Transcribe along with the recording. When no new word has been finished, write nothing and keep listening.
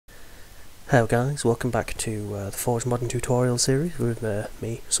Hello guys, welcome back to the Forge Modding tutorial series with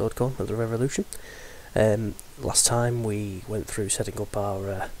me, Swordcorn, of the Revolution. Last time we went through setting up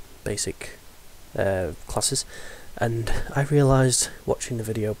our basic classes, and I realised, watching the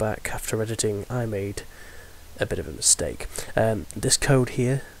video back after editing, I made a bit of a mistake. This code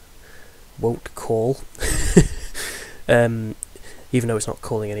here won't call, even though it's not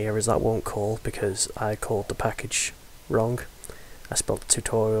calling any errors, that won't call because I called the package wrong. I spelled the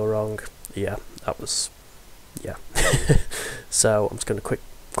tutorial wrong. Yeah, that was, yeah. So I'm just going to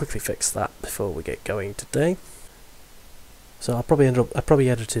quickly fix that before we get going today. So I probably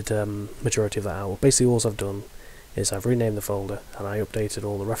edited majority of that out. Basically all I've done is I've renamed the folder and I updated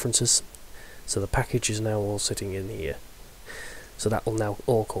all the references, so the package is now all sitting in here. So that will now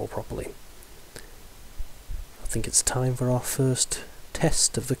all call properly. I think it's time for our first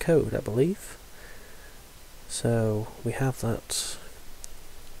test of the code, I believe. So we have that.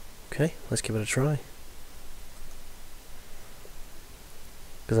 Okay, let's give it a try.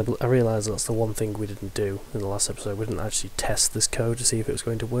 Because I realised that's the one thing we didn't do in the last episode. We didn't actually test this code to see if it was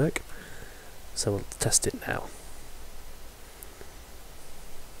going to work. So we'll test it now.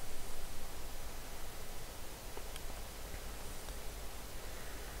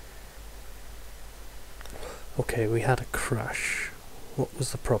 Okay, we had a crash. What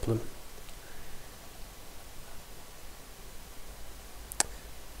was the problem?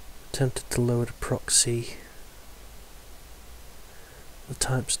 Attempted to load a proxy. The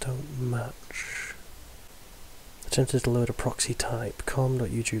types don't match. Attempted to load a proxy type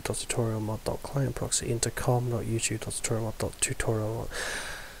com.youtube.tutorialmod.clientproxy into com.youtube.tutorialmod.tutorialmod.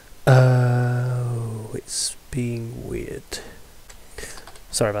 Oh, it's being weird.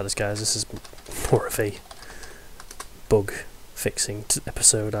 Sorry about this, guys. This is more of a bug fixing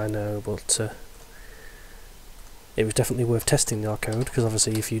episode, I know, but it was definitely worth testing our code, because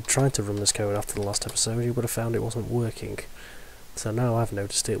obviously if you'd tried to run this code after the last episode you would have found it wasn't working. So now I've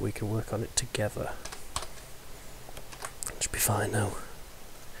noticed it, we can work on it together. Should be fine now.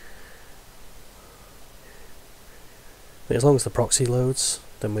 As long as the proxy loads,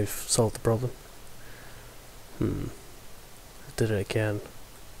 then we've solved the problem. Did it again.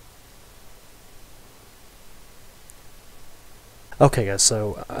 Okay guys,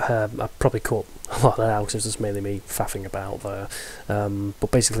 so I probably caught a lot of that out, because it was mainly me faffing about there. But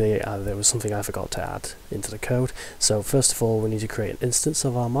basically there was something I forgot to add into the code. So first of all we need to create an instance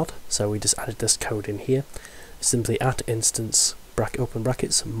of our mod. So we just added this code in here. Simply @instance open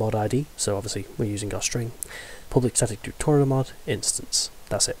brackets mod ID. So obviously we're using our string. Public static tutorial mod instance.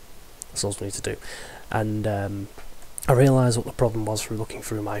 That's it. That's all we need to do. And I realised what the problem was from looking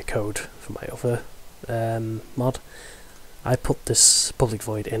through my code for my other mod. I put this public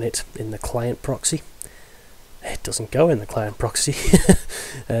void in the client proxy. It doesn't go in the client proxy.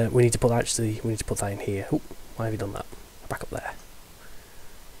 we need to put that in here. Oh, why have you done that? Back up there.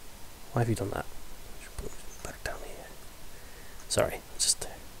 Why have you done that? Put it back down here. Sorry, just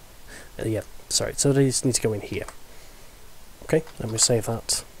yeah. Sorry. So they just need to go in here. Okay, then we save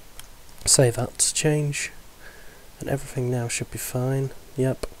that. Save that change, and everything now should be fine.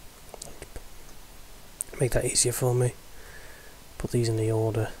 Yep. Make that easier for me. Put these in the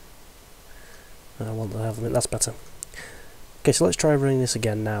order I want to have them in. That's better. Okay, so let's try running this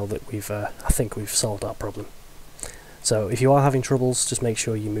again now that I think we've solved our problem. So if you are having troubles, just make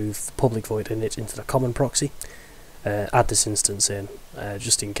sure you move the public void init into the common proxy. Add this instance in,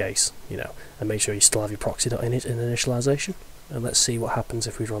 just in case, you know, and make sure you still have your proxy.init in initialization. And let's see what happens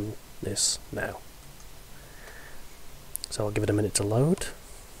if we run this now. So I'll give it a minute to load.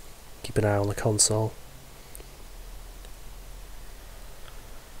 Keep an eye on the console.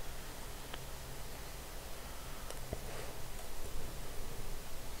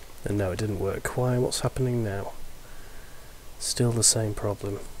 And no, it didn't work. Why? What's happening now? Still the same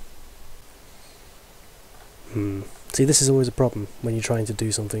problem. See, this is always a problem when you're trying to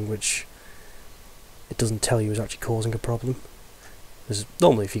do something which it doesn't tell you is actually causing a problem.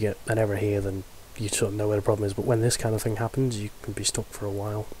 Normally if you get an error here then you sort of know where the problem is, but when this kind of thing happens you can be stuck for a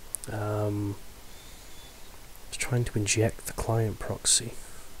while. Just trying to inject the client proxy.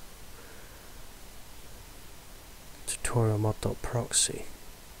 Tutorialmod.proxy.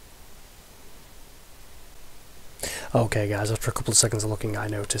 Okay guys, after a couple of seconds of looking I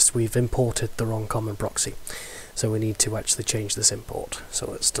noticed we've imported the wrong common proxy. So we need to actually change this import.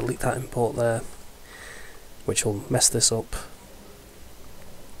 So let's delete that import there, which will mess this up.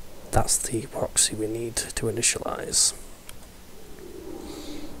 That's the proxy we need to initialize.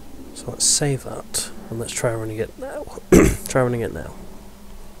 So let's save that and let's try running it now. Try running it now.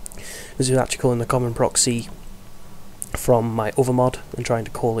 This is actually calling the common proxy from my other mod and trying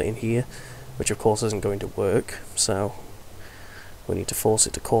to call it in here. which of course isn't going to work, so we need to force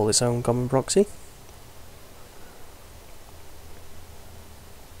it to call its own common proxy.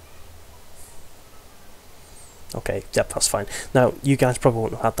 Okay, yep, that's fine. Now, you guys probably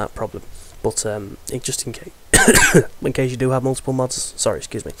won't have had that problem, but just in case, in case you do have multiple mods, in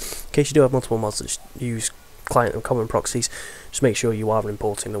case you do have multiple mods that use client and common proxies, just make sure you are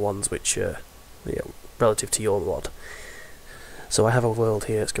importing the ones which are relative to your mod. So I have a world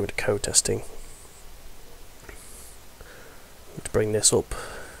here, it's going to code testing. To bring this up.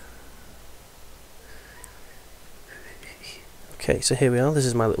 Okay, so here we are, this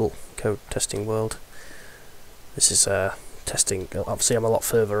is my little code testing world. This is testing. Obviously, I'm a lot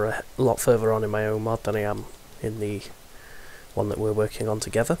further on in my own mod than I am in the one that we're working on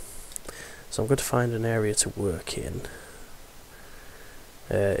together. So I'm going to find an area to work in.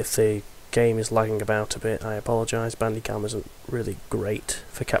 If the game is lagging about a bit, I apologise. Bandicam isn't really great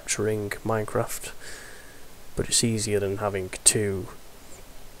for capturing Minecraft, but it's easier than having two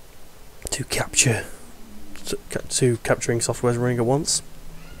capturing softwares running at once.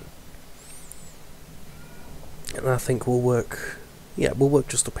 And I think we'll work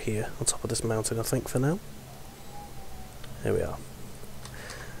just up here on top of this mountain, I think, for now. There we are.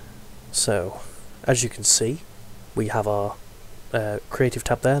 So, as you can see, we have our creative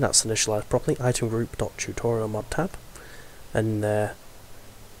tab there, that's initialized properly, item group.tutorial mod tab, and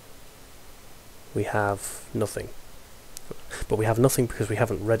we have nothing. But we have nothing because we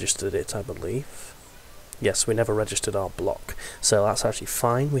haven't registered it, I believe. Yes, we never registered our block, so that's actually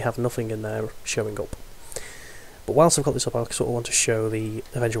fine, we have nothing in there showing up. But whilst I've got this up, I sort of want to show the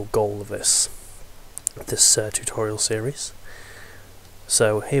eventual goal of this tutorial series.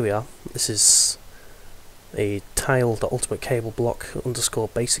 So here we are. This is a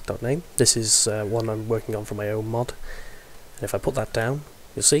tile.ultimatecableBlock_basic.name. This is one I'm working on for my own mod. And if I put that down,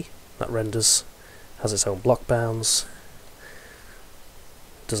 you'll see that renders, has its own block bounds,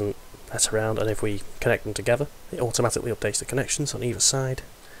 doesn't mess around, and if we connect them together, it automatically updates the connections on either side.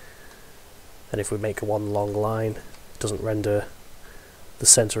 And if we make one long line, it doesn't render the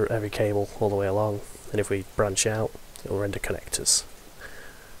center of every cable all the way along. And if we branch out, it will render connectors.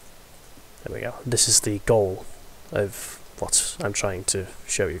 There we go. This is the goal of what I'm trying to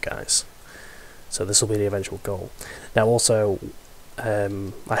show you guys. So this will be the eventual goal. Now also, I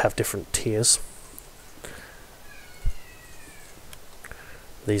have different tiers.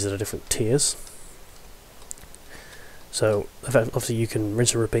 These are the different tiers. So obviously you can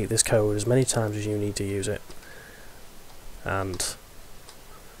rinse and repeat this code as many times as you need to use it, and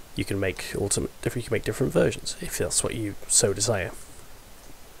you can make different versions if that's what you so desire.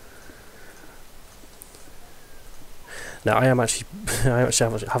 Now I am actually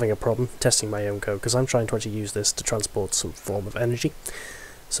having a problem testing my own code because I'm trying to actually use this to transport some form of energy.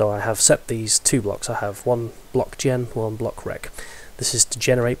 So I have set these two blocks. I have one block gen, one block rec. This is to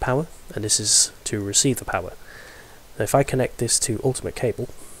generate power, and this is to receive the power. Now if I connect this to ultimate cable,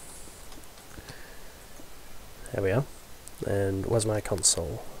 there we are. And where's my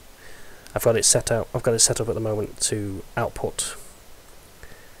console? I've got it set up at the moment to output.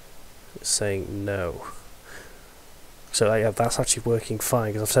 It's saying no. So yeah, that's actually working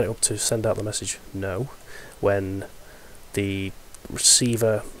fine because I've set it up to send out the message no when the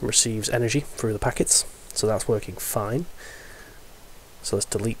receiver receives energy through the packets. So that's working fine. So let's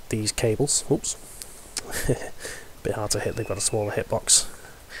delete these cables. Oops. Bit hard to hit, they've got a smaller hitbox.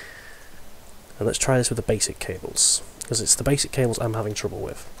 And let's try this with the basic cables, because it's the basic cables I'm having trouble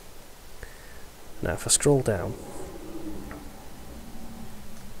with. Now if I scroll down...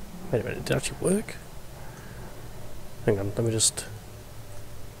 Wait a minute, did it actually work? Hang on, let me just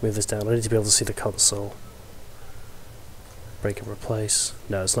move this down. I need to be able to see the console. Break and replace.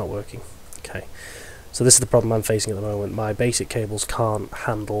 No, it's not working. Okay. So this is the problem I'm facing at the moment. My basic cables can't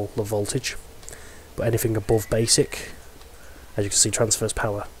handle the voltage, but anything above basic, as you can see, transfers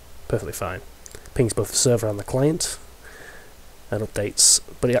power perfectly fine. Pings both the server and the client, and updates.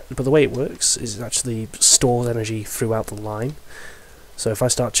 But the way it works is it actually stores energy throughout the line. So if I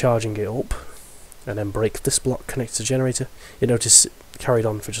start charging it up, and then break this block connected to the generator, you notice it carried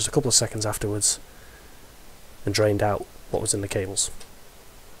on for just a couple of seconds afterwards, and drained out what was in the cables,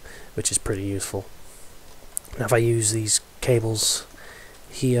 which is pretty useful. Now if I use these cables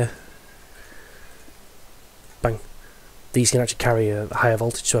here, bang, these can actually carry a higher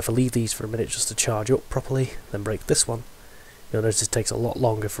voltage, so if I leave these for a minute just to charge up properly, then break this one, you'll notice it takes a lot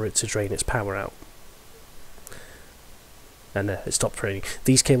longer for it to drain its power out. And it stopped draining.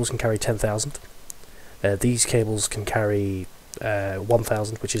 These cables can carry 10,000. These cables can carry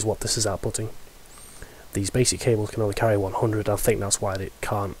 1,000, which is what this is outputting. These basic cables can only carry 100, I think that's why it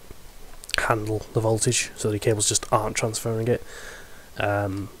can't handle the voltage, so the cables just aren't transferring it.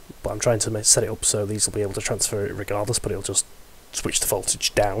 But I'm trying to set it up so these will be able to transfer it regardless, but it'll just switch the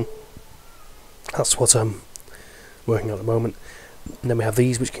voltage down. That's what I'm working on at the moment. And then we have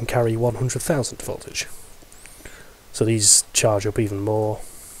these which can carry 100,000 voltage. So these charge up even more.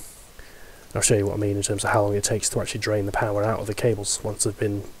 I'll show you what I mean in terms of how long it takes to actually drain the power out of the cables once they've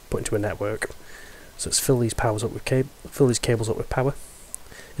been put into a network. So let's fill these cables up with power.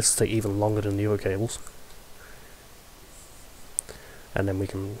 This will take even longer than the other cables. And then we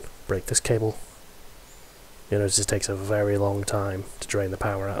can break this cable. You notice it takes a very long time to drain the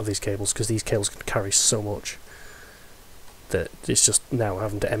power out of these cables, because these cables can carry so much that it's just now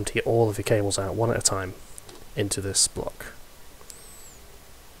having to empty all of your cables out one at a time into this block.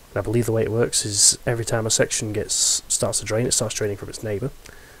 And I believe the way it works is every time a section starts to drain, it starts draining from its neighbour,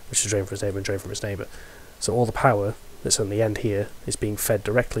 which is drain from its neighbour and drain from its neighbour. So all the power that's on the end here is being fed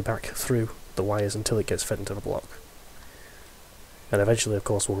directly back through the wires until it gets fed into the block. And eventually, of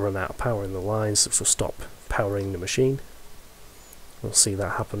course, we'll run out of power in the lines, which will stop powering the machine. We'll see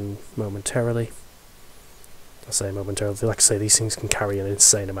that happen momentarily. I say momentarily, like I say, these things can carry an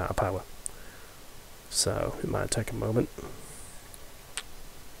insane amount of power. So, it might take a moment.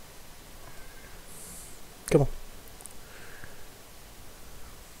 Come on.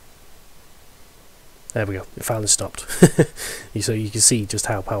 There we go, it finally stopped. So you can see just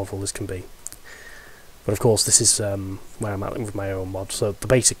how powerful this can be. But of course this is where I'm at with my own mod, so the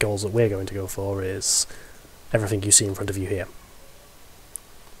basic goals that we're going to go for is everything you see in front of you here.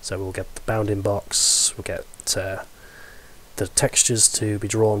 So we'll get the bounding box, we'll get the textures to be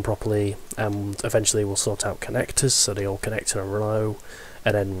drawn properly, and eventually we'll sort out connectors so they all connect in a row,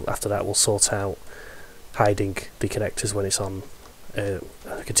 and then after that we'll sort out hiding the connectors when it's on a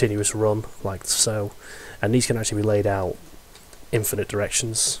continuous run like so, and these can actually be laid out infinite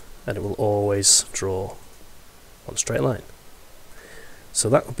directions and it will always draw one straight line. So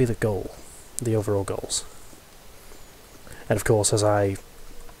that would be the goal, the overall goals. And of course,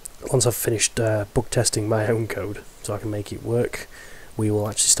 once I've finished bug testing my own code so I can make it work, we will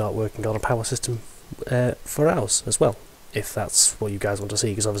actually start working on a power system for ours as well, if that's what you guys want to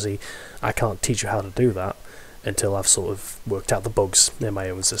see, because obviously I can't teach you how to do that until I've sort of worked out the bugs in my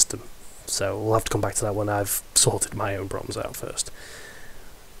own system. So we'll have to come back to that when I've sorted my own problems out first.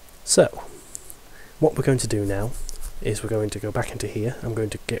 So, what we're going to do now is we're going to go back into here. I'm going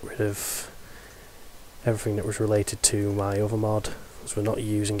to get rid of everything that was related to my other mod, because we're not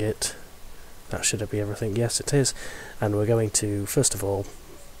using it. That should be everything. Yes, it is. And we're going to, first of all,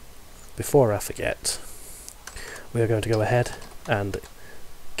 before I forget, we are going to go ahead and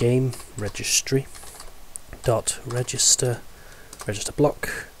game registry dot register block,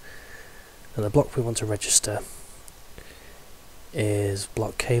 and the block we want to register is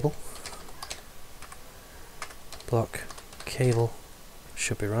block cable. Block cable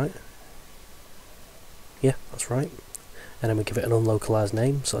should be right. Yeah, that's right. And then we give it an unlocalized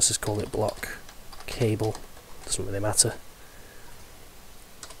name, so let's just call it block cable. Doesn't really matter.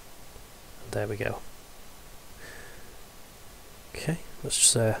 And there we go. Okay, let's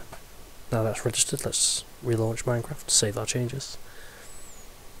just now that's registered, let's relaunch Minecraft, save our changes,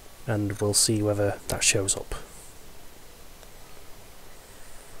 and we'll see whether that shows up.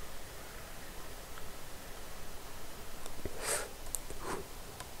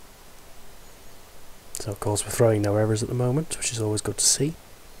 So of course we're throwing no errors at the moment, which is always good to see.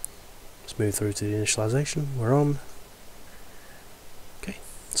 Let's move through to the initialization, we're on. Okay,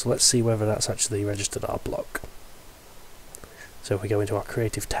 so let's see whether that's actually registered our block. So if we go into our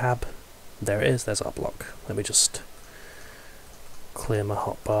creative tab, there it is, there's our block. Let me just clear my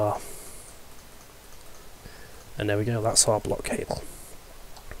hotbar. And there we go, that's our block cable.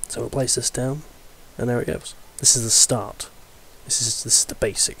 So we'll place this down, and there it goes. This is the start. This is the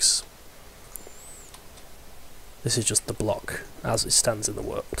basics. This is just the block as it stands in the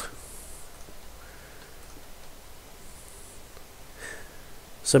world.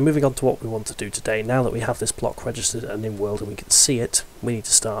 So moving on to what we want to do today, now that we have this block registered and in world and we can see it, we need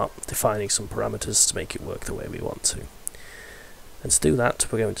to start defining some parameters to make it work the way we want to. And to do that,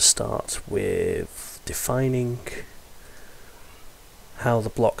 we're going to start with defining how the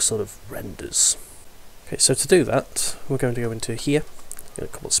block sort of renders. Okay, so to do that, we're going to go into here, in a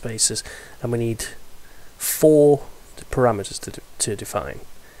couple of spaces, and we need 4 parameters to define.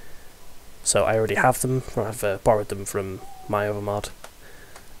 So I already have them, I've borrowed them from my other mod,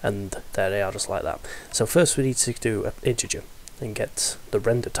 and there they are, just like that. So first we need to do an integer and get the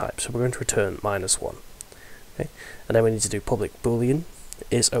render type, so we're going to return -1. Okay? And then we need to do public boolean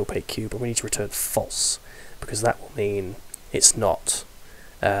is opaque cube, and we need to return false, because that will mean it's not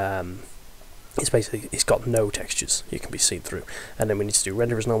it's got no textures, it can be seen through. And then we need to do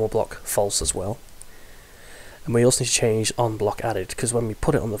render as normal block false as well. And we also need to change on block added, because when we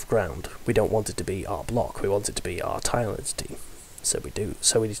put it on the ground, we don't want it to be our block, we want it to be our tile entity. So we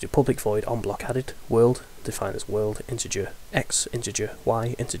need to do public void on block added, world, defined as world, integer x, integer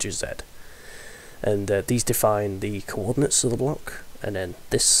y, integer z. And these define the coordinates of the block, and then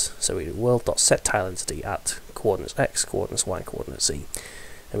this, so we do world.set tile entity at coordinates x, coordinates y, coordinates z.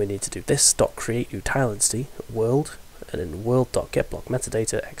 And we need to do this dot create new tile entity, world, and then world.get block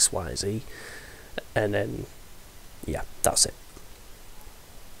metadata x, y, z, and then, yeah, that's it.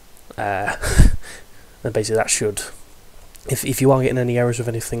 And basically that should, if you are getting any errors with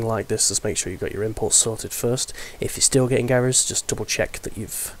anything like this, just make sure you've got your imports sorted first. If you're still getting errors, just double check that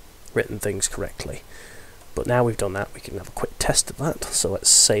you've written things correctly. But now we've done that, we can have a quick test of that. So let's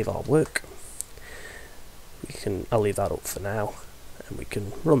save our work. I'll leave that up for now, and we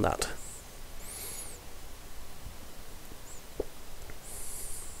can run that.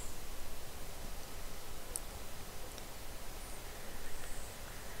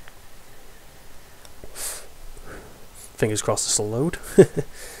 Fingers crossed this will load.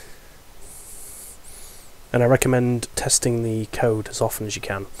 And I recommend testing the code as often as you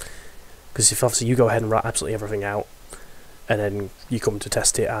can, because if obviously you go ahead and write absolutely everything out and then you come to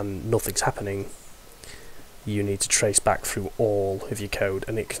test it and nothing's happening, you need to trace back through all of your code,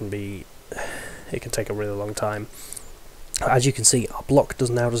 and it can take a really long time. As you can see, our block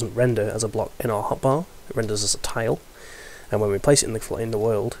doesn't render as a block in our hotbar, it renders as a tile, and when we place it in the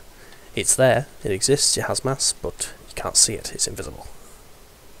world, it's there, it exists, it has mass, but you can't see it, it's invisible.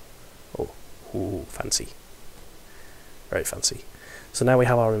 Oh, ooh, fancy. Very fancy. So now we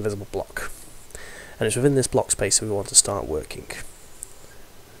have our invisible block, and it's within this block space that we want to start working.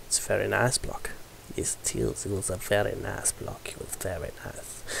 It's a very nice block. It was a very nice block. It was very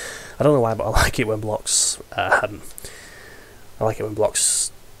nice. I don't know why, but I like it when blocks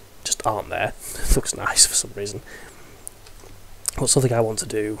just aren't there. It looks nice for some reason. But something I want to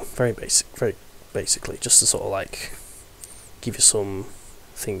do, very basically, just to sort of like give you some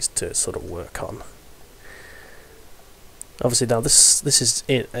things to sort of work on. Obviously now this is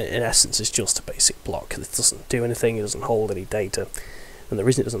in essence is just a basic block. It doesn't do anything, it doesn't hold any data. And the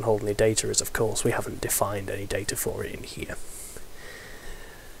reason it doesn't hold any data is, of course, we haven't defined any data for it in here.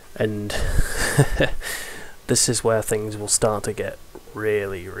 And this is where things will start to get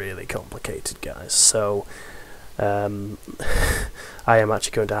really, really complicated, guys. So I am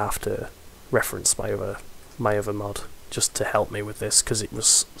actually going to have to reference my other mod just to help me with this, because it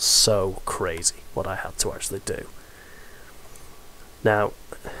was so crazy what I had to actually do. Now,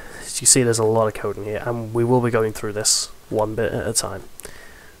 as you see, there's a lot of code in here, and we will be going through this one bit at a time.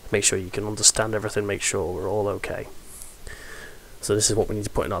 Make sure you can understand everything, make sure we're all okay. So this is what we need to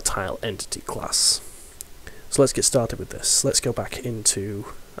put in our TileEntity class. So let's get started with this. Let's go back into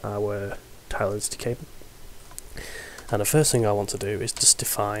our TileEntity cable. And the first thing I want to do is just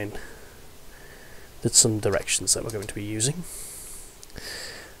define some directions that we're going to be using.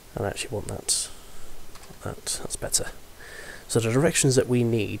 And I actually want that's better. So the directions that we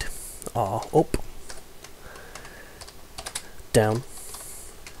need are up, down,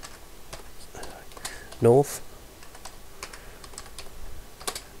 north,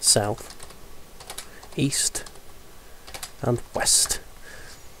 south, east, and west.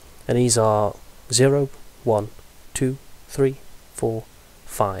 And these are 0, 1, 2, 3, 4,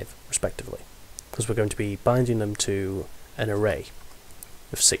 5 respectively, because we're going to be binding them to an array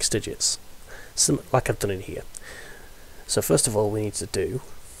of 6 digits, like I've done in here. So first of all, we need to do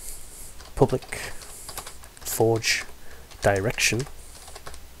public forge direction,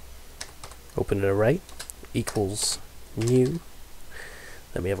 open an array, equals new.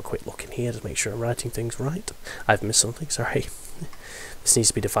 Let me have a quick look in here to make sure I'm writing things right. I've missed something, sorry. This needs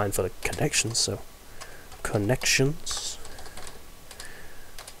to be defined for the connections, so connections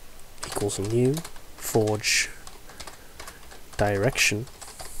equals new forge direction,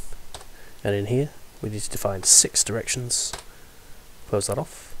 and in here we need to define 6 directions. Close that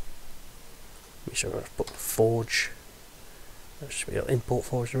off. Make sure I put forge. That should be an import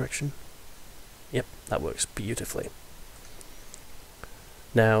forge direction. Yep, that works beautifully.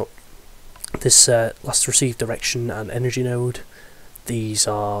 Now, this last received direction and energy node, these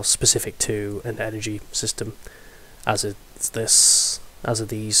are specific to an energy system, as are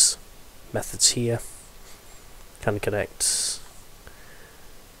these methods here. Can connect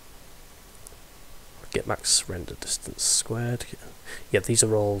get max render distance squared. Yeah, these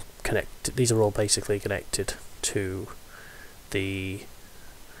are all connected. These are all basically connected to the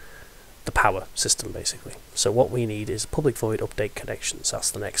the power system basically. So what we need is public void update connections.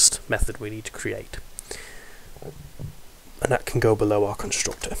 That's the next method we need to create, and that can go below our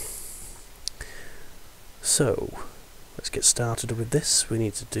constructor. So let's get started with this. We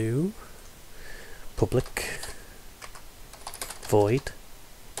need to do public void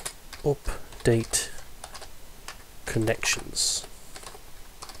update connections.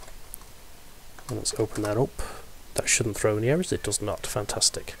 And let's open that up. That shouldn't throw any errors. It does not.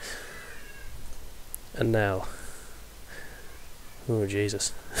 Fantastic. And now, oh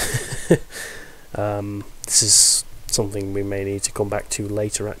Jesus, this is something we may need to come back to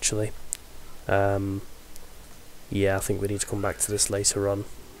later actually. Yeah, I think we need to come back to this later on.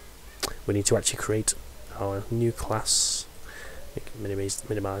 We need to actually create our new class. We can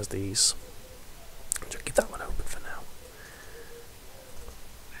minimize these. Just keep that one open for now.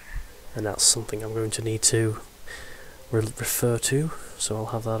 And that's something I'm going to need to refer to, so I'll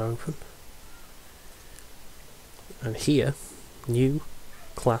have that open. And here, new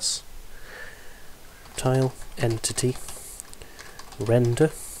class, TileEntity, render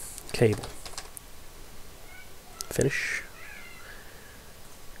cable. Finish.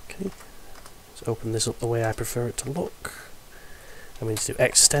 Okay, let's open this up the way I prefer it to look. And we need to do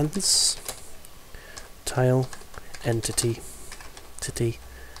extends TileEntity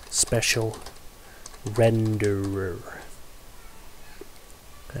special renderer.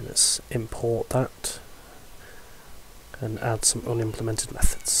 And let's import that and add some unimplemented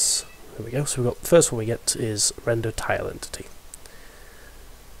methods. There we go. So we've got the first one we get is render TileEntity.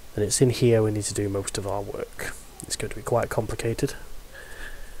 And it's in here we need to do most of our work. It's going to be quite complicated.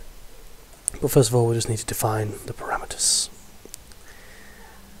 But first of all we just need to define the parameters.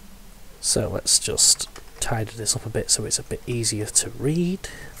 So let's just tidy this up a bit so it's a bit easier to read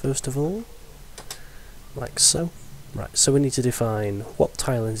first of all. Like so. Right, so we need to define what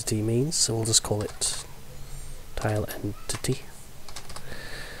TileEntity means, so we'll just call it TileEntity.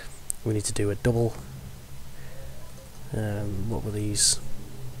 We need to do a double, what were these?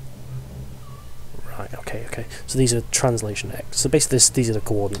 Right, okay. So these are translation x. So basically these are the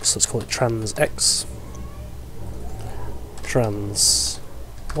coordinates, let's call it trans x, trans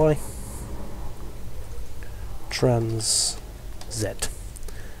y, trans z.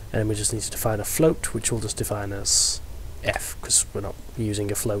 And we just need to define a float, which we'll just define as f, because we're not using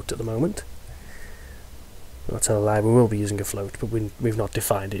a float at the moment. I'll tell a lie, we will be using a float, but we've not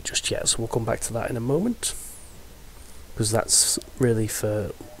defined it just yet, so we'll come back to that in a moment. Because that's really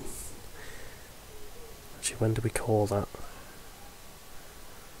for... Actually, when do we call that?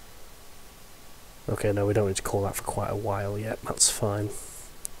 Okay, no, we don't need to call that for quite a while yet, that's fine.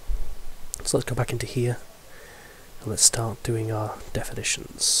 So let's go back into here. And let's start doing our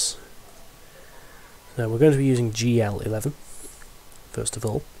definitions. Now we're going to be using GL11 first of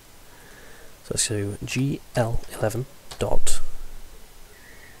all. So let's do GL11 dot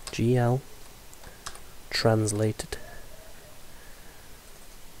GL translated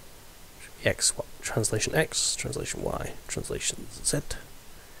x, translation x, translation y, translation z.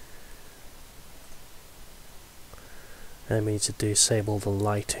 And we need to disable the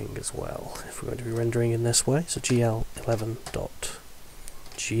lighting as well if we're going to be rendering in this way. So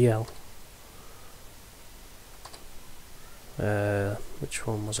GL11.GL. Which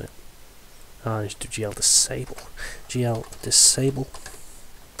one was it? I need to do GL disable. GL disable.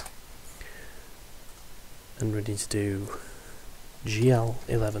 And we need to do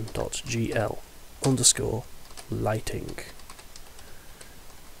GL11.GL underscore lighting.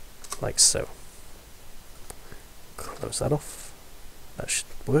 Like so. Close that off. That should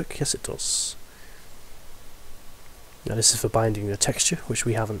work. Yes, it does. Now this is for binding the texture, which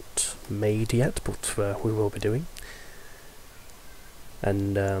we haven't made yet, but we will be doing.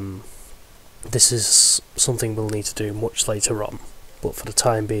 And this is something we'll need to do much later on. But for the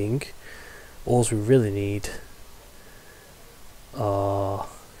time being, all we really need are...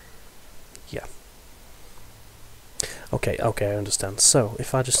 yeah. Okay, I understand. So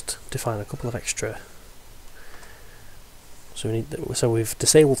if I just define a couple of extra... So we've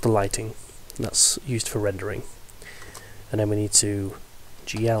disabled the lighting, that's used for rendering, and then we need to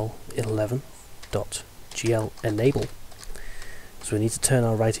GL11.GL enable. So we need to turn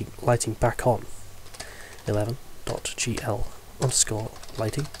our lighting back on. 11.GL underscore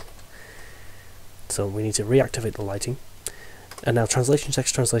lighting. So we need to reactivate the lighting. And now translations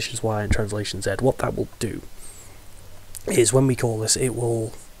x, translations y, and translation z. What that will do is when we call this, it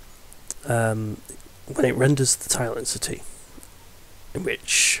will when it renders the TileEntity in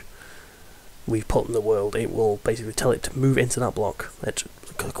which we've put in the world, it will basically tell it to move into that block at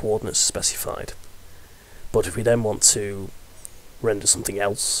the coordinates specified. But if we then want to render something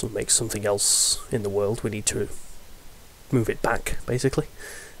else and make something else in the world, we need to move it back, basically,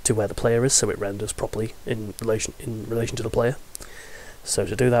 to where the player is, so it renders properly in relation to the player. So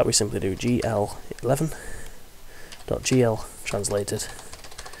to do that, we simply do gl11.gl translated,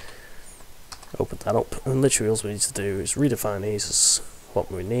 open that up, and literally all we need to do is redefine these as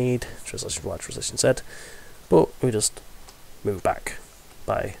what we need, translation y, translation z, but we just move back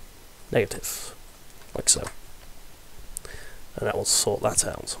by negative, like so. And that will sort that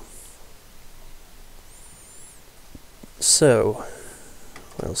out. So,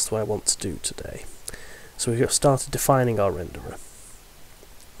 what else do I want to do today? So we've started defining our renderer,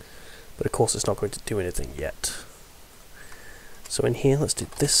 but of course it's not going to do anything yet. So in here, let's do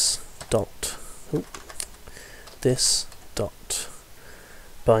this dot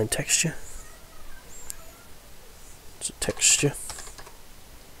bind texture. So texture.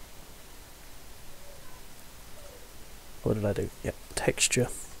 What did I do? Yep, texture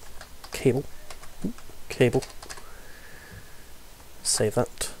cable. Save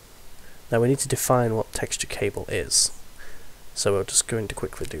that. Now we need to define what texture cable is. So we're just going to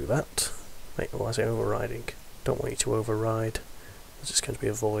quickly do that. Wait, why is it overriding? Don't want you to override. It's just going to be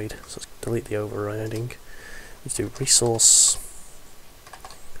a void. So let's delete the overriding. Let's do resource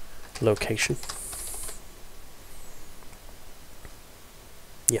location.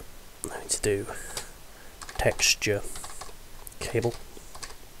 Yep, I need to do texture cable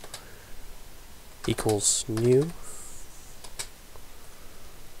equals new.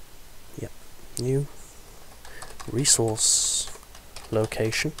 Yep, new resource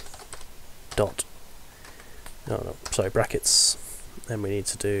location dot brackets. Then we need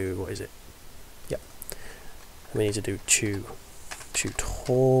to do, what is it? Yep, we need to do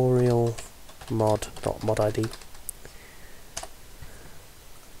tutorial mod dot mod id.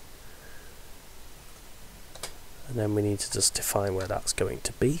 And then we need to just define where that's going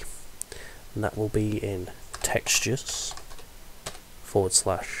to be, and that will be in textures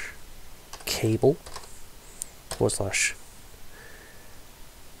 / cable /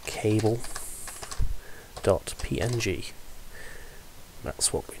 cable dot png.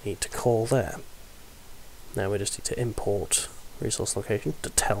 That's what we need to call there. Now we just need to import resource location to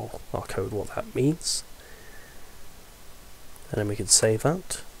tell our code what that means, and then we can save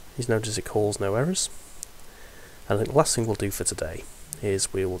that. You'll notice it calls no errors. And I think the last thing we'll do for today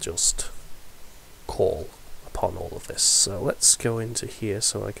is we will just call upon all of this. So let's go into here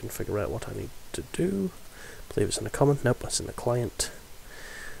so I can figure out what I need to do. I believe it's in the common. Nope, it's in the client.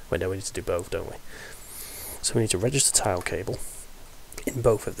 Wait, no, we need to do both, don't we? So we need to register tile cable in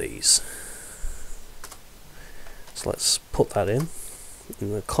both of these. So let's put that in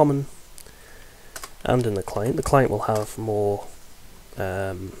the common and in the client. The client will have more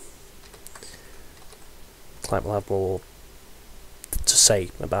to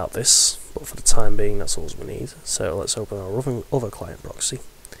say about this, but for the time being that's all we need. So let's open our other client proxy,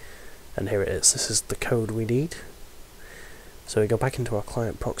 and here it is. This is the code we need. So we go back into our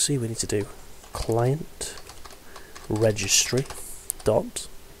client proxy. We need to do client registry dot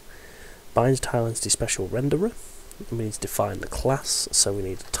bind TileEntity special renderer, and we need to define the class. So we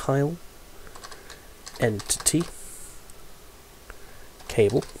need TileEntity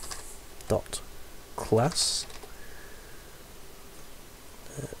cable dot class.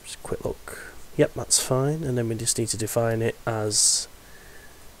 Just a quick look. Yep, that's fine. And then we just need to define it as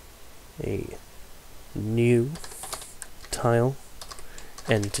a new tile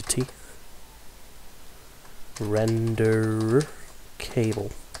entity render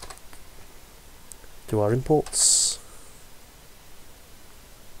cable. Do our imports.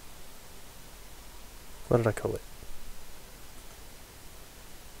 What did I call it?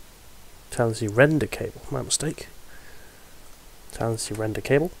 TileEntity render cable. My mistake. TileEntity render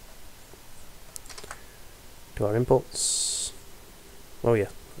cable. Do our imports. Oh yeah,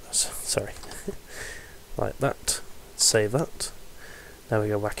 sorry. Like that. Save that. Now we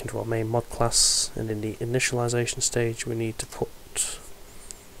go back into our main mod class, and in the initialization stage we need to put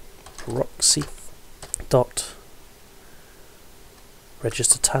proxy dot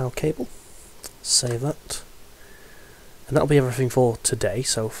register tile cable. Save that. And that'll be everything for today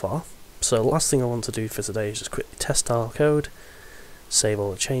so far. So the last thing I want to do for today is just quickly test our code, save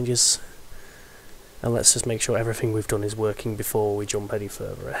all the changes, and let's just make sure everything we've done is working before we jump any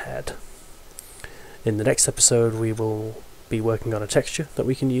further ahead. In the next episode we will be working on a texture that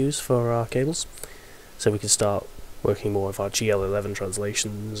we can use for our cables, so we can start working more with our GL11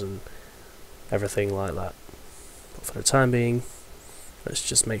 translations and everything like that. But for the time being, let's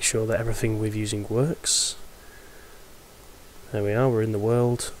just make sure that everything we're using works. There we are, we're in the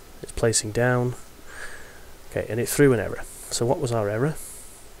world, it's placing down. Okay, and it threw an error. so what was our error?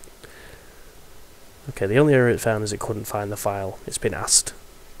 Okay, the only error it found is it couldn't find the file it's been asked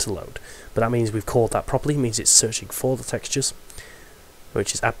to load. But that means we've called that properly, it means it's searching for the textures,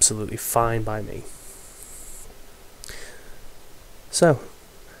 which is absolutely fine by me. So,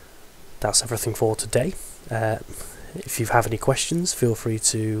 that's everything for today. If you have any questions, feel free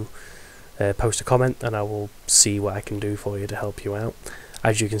to post a comment and I will see what I can do for you to help you out.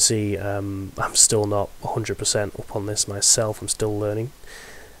 As you can see, I'm still not 100% up on this myself, I'm still learning.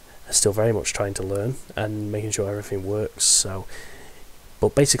 I'm still very much trying to learn and making sure everything works. So,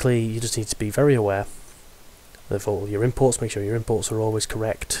 but basically you just need to be very aware of all your imports, make sure your imports are always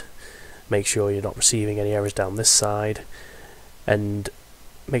correct, make sure you're not receiving any errors down this side, and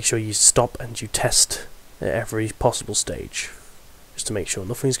make sure you stop and you test at every possible stage, just to make sure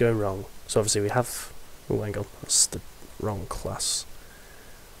nothing's going wrong. So obviously we have, oh hang on, that's the wrong class,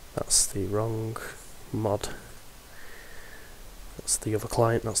 that's the wrong mod, that's the other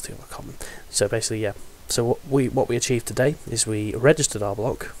client, that's the other common. So basically, yeah, so what we achieved today is we registered our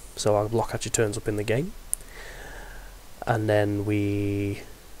block, so our block actually turns up in the game, and then we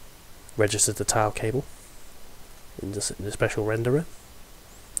registered the tile cable in the special renderer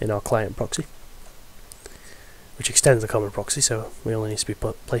in our client proxy, which extends the common proxy, so we only need to be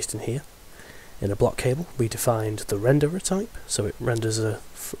placed in here. In a block cable we defined the renderer type, so it renders a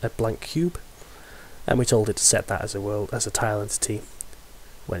blank cube, and we told it to set that as a tile entity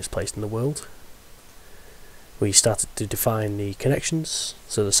when it's placed in the world. We started to define the connections,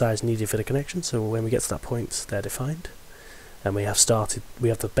 so the size needed for the connection, so when we get to that point they're defined. And we have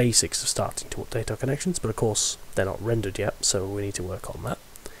the basics of starting to update our connections, but of course they're not rendered yet, so we need to work on that.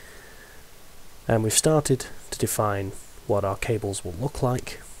 And we've started to define what our cables will look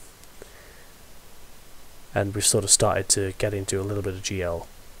like, and we've sort of started to get into a little bit of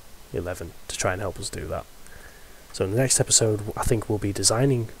GL11 to try and help us do that. So in the next episode I think we'll be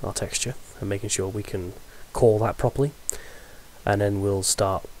designing our texture and making sure we can call that properly, and then we'll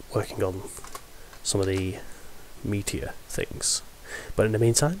start working on some of the meteor things. But in the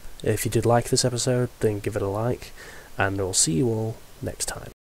meantime, if you did like this episode, then give it a like, and I'll see you all next time.